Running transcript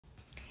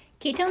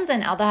Ketones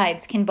and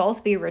aldehydes can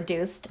both be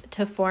reduced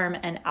to form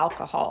an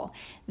alcohol.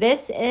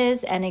 This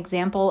is an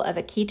example of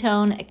a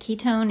ketone. A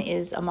ketone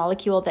is a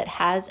molecule that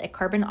has a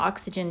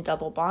carbon-oxygen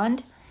double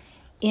bond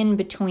in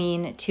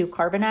between two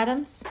carbon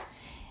atoms.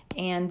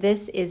 And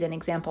this is an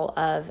example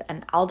of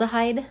an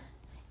aldehyde.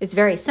 It's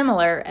very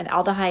similar. An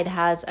aldehyde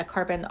has a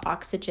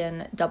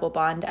carbon-oxygen double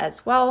bond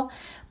as well,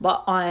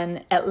 but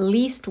on at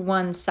least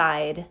one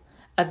side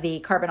of the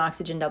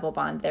carbon-oxygen double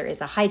bond, there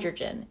is a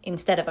hydrogen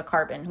instead of a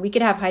carbon. We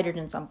could have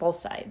hydrogens on both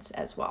sides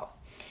as well.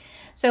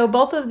 So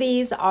both of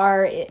these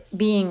are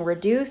being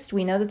reduced.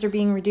 We know that they're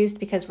being reduced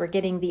because we're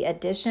getting the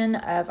addition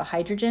of a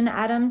hydrogen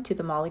atom to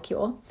the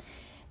molecule.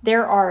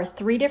 There are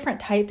three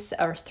different types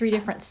or three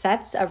different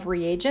sets of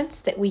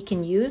reagents that we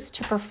can use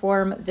to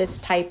perform this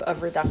type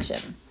of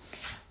reduction.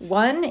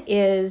 One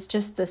is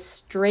just the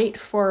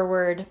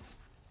straightforward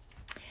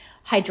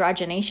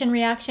hydrogenation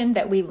reaction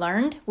that we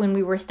learned when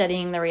we were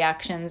studying the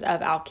reactions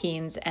of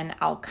alkenes and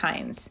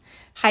alkynes.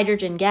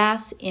 Hydrogen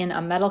gas in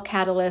a metal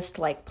catalyst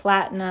like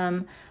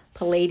platinum,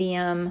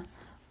 palladium,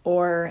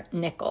 or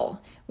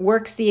nickel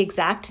works the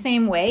exact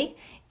same way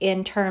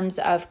in terms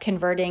of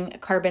converting a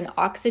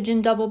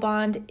carbon-oxygen double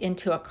bond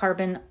into a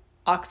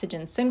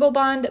carbon-oxygen single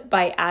bond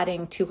by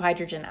adding two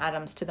hydrogen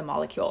atoms to the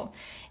molecule.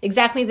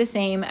 Exactly the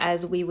same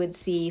as we would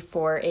see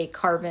for a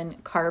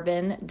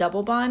carbon-carbon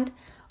double bond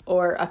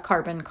or a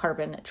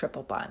carbon-carbon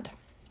triple bond.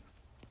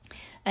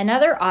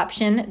 Another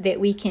option that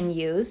we can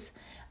use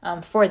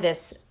for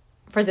this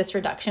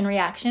reduction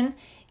reaction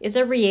is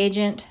a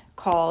reagent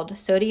called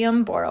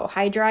sodium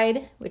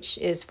borohydride, which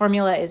is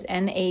formula is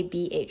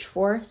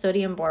NaBH4,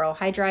 sodium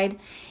borohydride.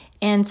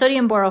 And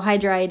sodium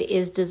borohydride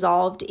is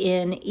dissolved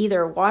in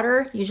either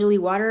water, usually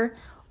water,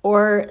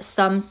 or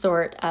some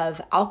sort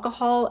of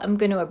alcohol. I'm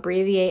going to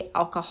abbreviate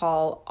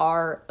alcohol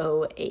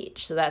ROH.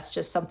 So that's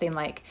just something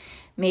like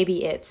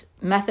maybe it's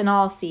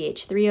methanol,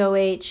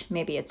 CH3OH,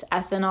 maybe it's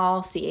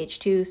ethanol,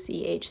 CH2,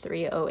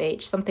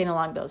 CH3OH, something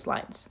along those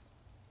lines.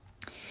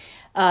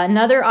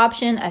 Another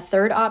option, a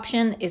third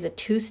option, is a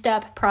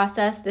two-step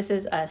process. This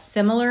is a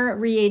similar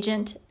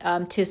reagent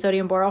to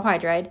sodium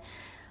borohydride,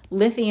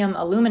 lithium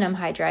aluminum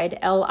hydride,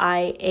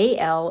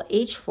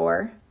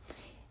 LiAlH4,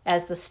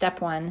 as the step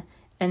one,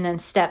 and then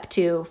step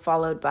two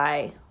followed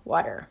by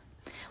water.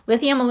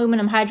 Lithium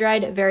aluminum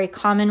hydride, a very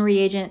common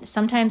reagent,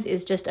 sometimes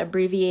is just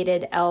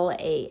abbreviated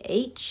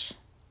LAH.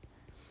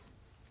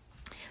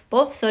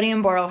 Both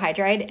sodium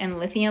borohydride and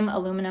lithium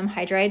aluminum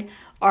hydride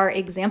are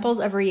examples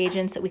of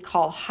reagents that we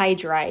call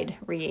hydride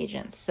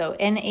reagents. So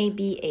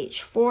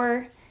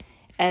NaBH4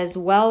 as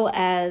well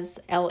as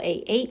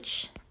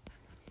LAH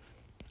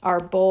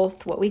are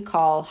both what we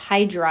call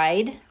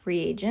hydride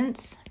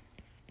reagents.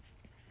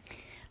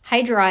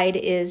 Hydride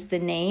is the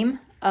name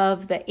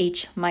of the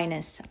H-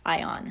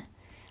 ion.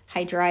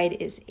 Hydride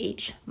is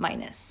H-.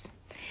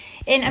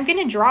 And I'm going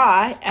to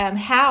draw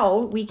how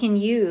we can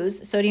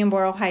use sodium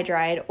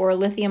borohydride or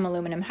lithium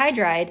aluminum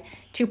hydride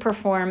to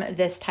perform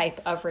this type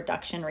of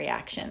reduction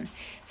reaction.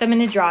 So I'm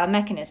going to draw a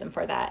mechanism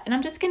for that. And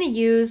I'm just going to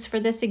use, for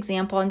this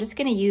example, I'm just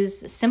going to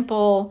use a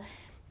simple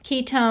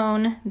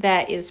ketone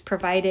that is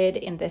provided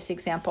in this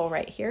example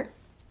right here.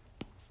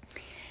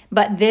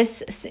 But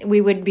this,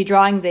 we would be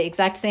drawing the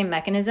exact same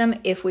mechanism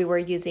if we were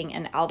using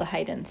an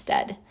aldehyde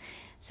instead.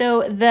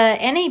 So the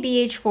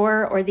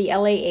NaBH4 or the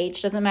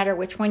LAH, doesn't matter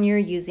which one you're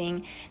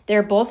using,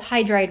 they're both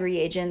hydride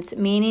reagents,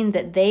 meaning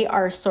that they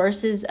are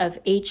sources of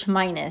H-,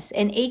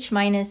 and H-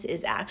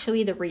 is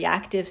actually the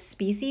reactive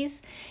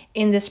species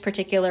in this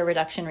particular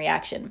reduction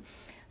reaction.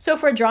 So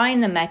if we're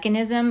drawing the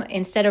mechanism,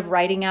 instead of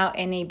writing out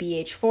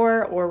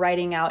NaBH4 or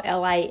writing out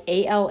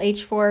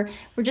LiAlH4,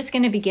 we're just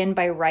going to begin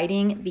by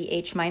writing the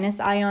H-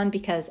 ion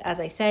because, as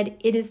I said,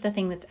 it is the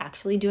thing that's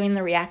actually doing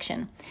the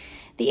reaction.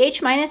 The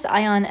H-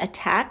 ion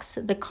attacks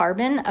the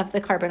carbon of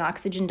the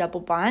carbon-oxygen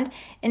double bond,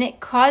 and it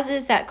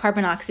causes that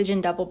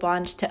carbon-oxygen double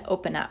bond to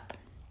open up.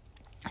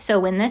 So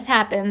when this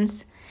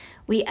happens,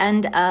 we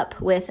end up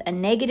with a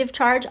negative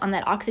charge on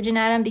that oxygen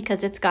atom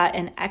because it's got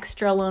an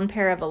extra lone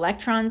pair of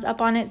electrons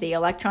up on it. The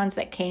electrons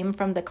that came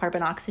from the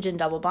carbon-oxygen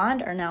double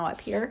bond are now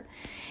up here.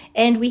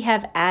 And we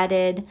have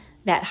added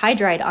that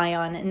hydride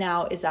ion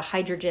now is a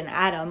hydrogen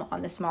atom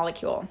on this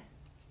molecule.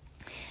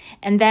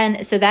 And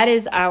then, so that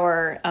is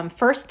our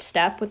first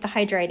step with the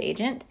hydride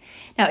agent.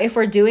 Now, if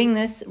we're doing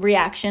this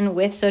reaction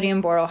with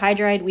sodium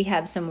borohydride, we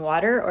have some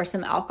water or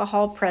some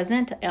alcohol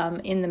present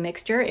in the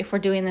mixture. If we're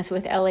doing this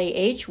with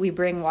LAH, we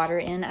bring water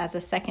in as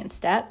a second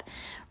step.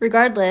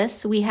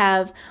 Regardless, we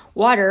have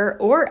water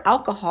or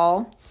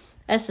alcohol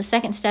as the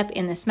second step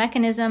in this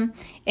mechanism,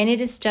 and it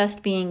is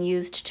just being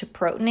used to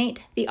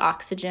protonate the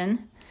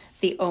oxygen,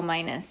 the O-.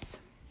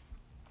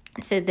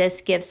 So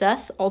this gives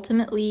us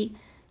ultimately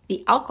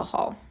the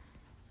alcohol.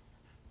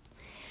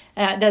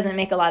 It doesn't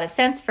make a lot of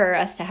sense for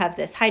us to have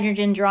this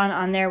hydrogen drawn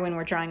on there when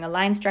we're drawing a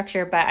line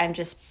structure, but I'm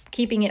just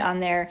keeping it on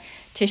there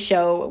to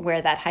show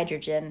where that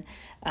hydrogen,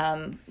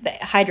 the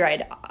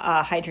hydride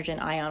hydrogen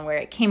ion, where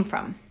it came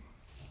from.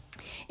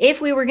 If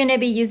we were going to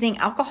be using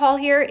alcohol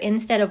here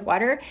instead of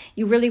water,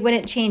 you really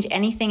wouldn't change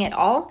anything at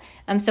all.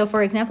 So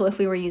for example, if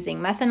we were using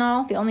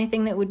methanol, the only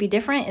thing that would be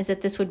different is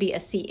that this would be a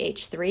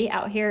CH3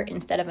 out here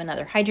instead of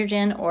another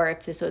hydrogen, or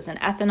if this was an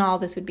ethanol,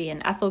 this would be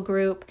an ethyl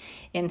group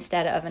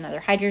instead of another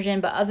hydrogen.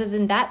 But other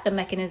than that, the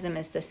mechanism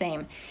is the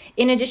same.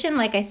 In addition,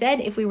 like I said,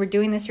 if we were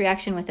doing this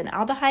reaction with an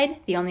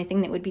aldehyde, the only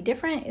thing that would be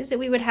different is that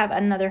we would have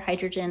another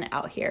hydrogen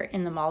out here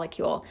in the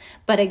molecule.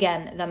 But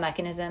again, the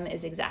mechanism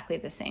is exactly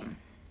the same.